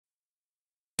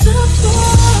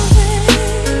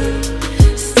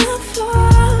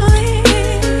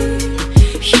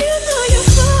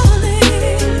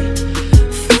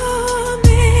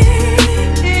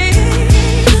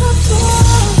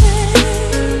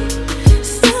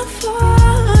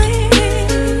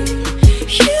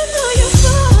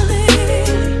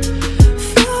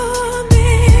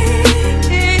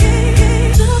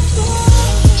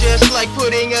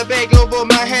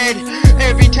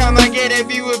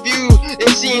of you, it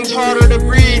seems harder to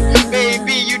breathe.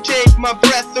 Baby, you take my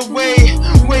breath away,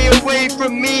 way away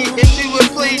from me, into a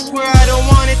place where I don't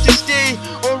want it to stay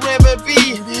or ever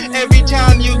be. Every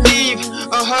time you leave,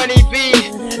 a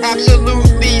honeybee,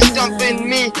 absolutely stumping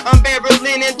me. I'm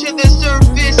barreling into the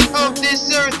surface of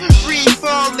this earth, free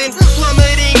falling,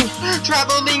 plummeting,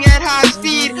 traveling at high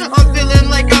speed. I'm feeling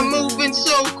like I'm moving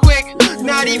so quick,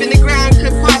 not even the ground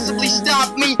could possibly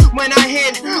stop me. When I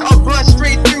hit, I'll bust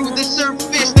straight through the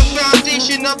surface. The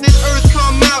foundation of this earth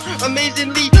come out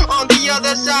amazingly on the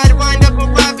other side. Wind up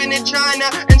arriving in China,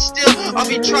 and still I'll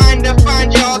be trying to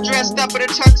find you all dressed up in a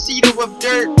tuxedo of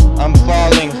dirt. I'm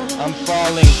falling, I'm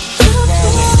falling, I'm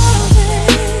falling.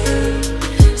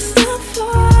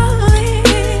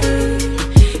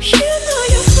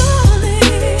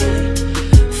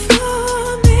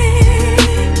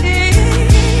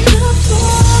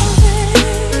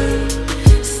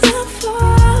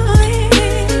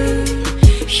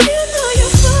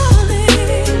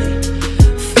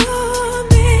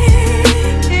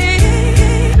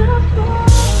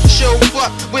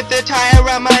 With a tie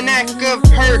around my neck of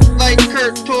hurt, like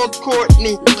Kurt told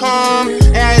Courtney. Calm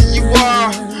as you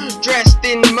are, dressed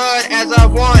in mud as I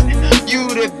want you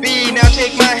to be. Now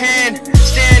take my hand,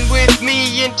 stand with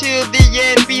me until the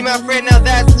end. Be my friend, now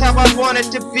that's how I want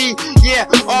it to be. Yeah,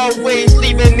 always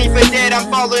leaving me for dead. I'm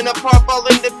falling apart,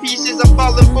 falling to pieces. I'm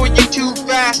falling for you too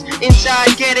fast.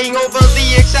 Inside, getting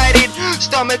overly excited.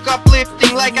 Stomach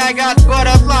uplifting like I got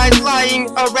butterflies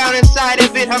flying around inside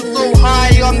of it. I'm so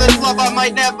high on this love I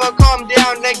might never calm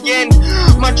down again.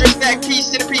 Much respect,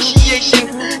 peace, and appreciation.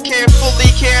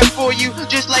 Carefully care for you,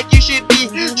 just like you should be.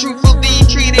 Truthfully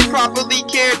treated, properly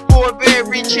cared for,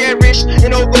 very cherished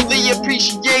and overly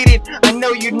appreciated. I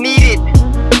know you need it,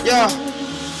 yeah.